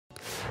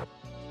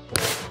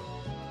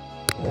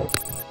The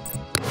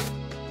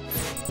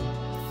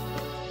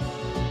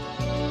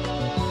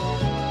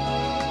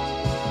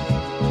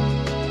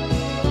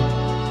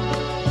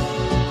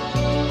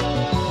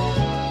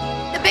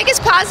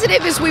biggest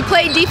positive is we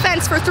played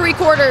defense for 3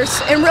 quarters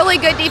and really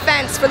good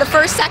defense for the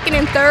first, second,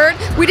 and third.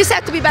 We just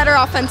have to be better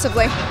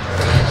offensively.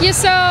 Yeah,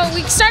 so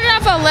we started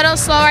off a little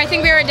slower. I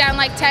think we were down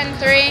like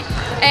 10-3,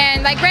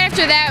 and like right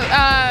after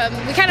that,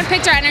 we kind of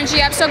picked our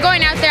energy up. So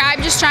going out there,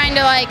 I'm just trying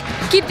to like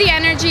keep the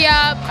energy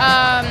up,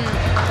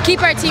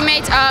 keep our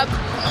teammates up.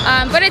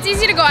 But it's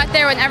easy to go out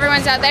there when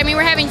everyone's out there. I mean,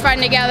 we're having fun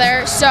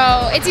together,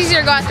 so it's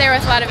easier to go out there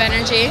with a lot of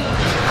energy.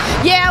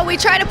 Yeah, we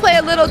try to play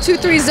a little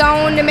 2-3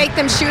 zone to make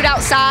them shoot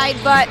outside,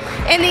 but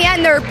in the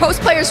end, their post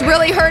players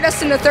really hurt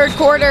us in the third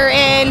quarter,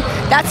 and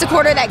that's the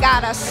quarter that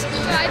got us.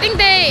 I think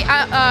they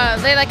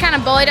like kind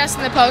of bullied us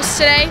in the post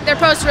today. Their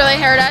post really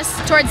hurt us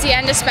towards the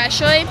end,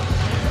 especially.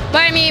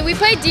 But I mean, we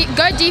played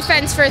good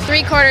defense for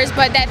 3 quarters,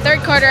 but that third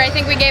quarter, I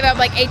think we gave up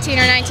like 18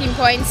 or 19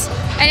 points,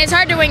 and it's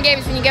hard to win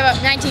games when you give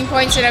up 19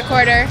 points in a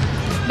quarter.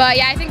 But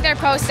yeah, I think their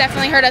post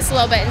definitely hurt us a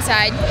little bit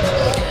inside.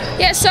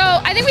 Yeah, so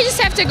I think we just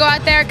have to go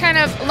out there, kind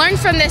of learn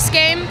from this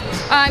game.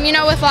 You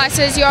know, with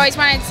losses, you always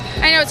want to,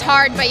 I know it's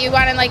hard, but you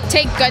want to like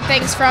take good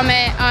things from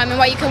it and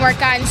what you can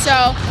work on. So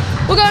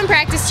we'll go and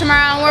practice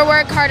tomorrow, and we'll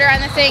work harder on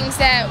the things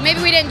that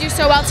maybe we didn't do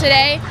so well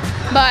today.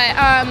 But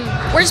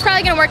we're just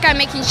probably going to work on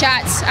making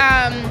shots.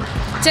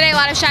 Today a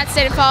lot of shots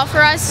didn't fall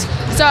for us.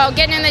 So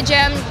getting in the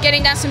gym,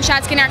 getting down some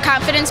shots, getting our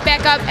confidence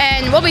back up,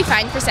 and we'll be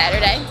fine for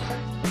Saturday.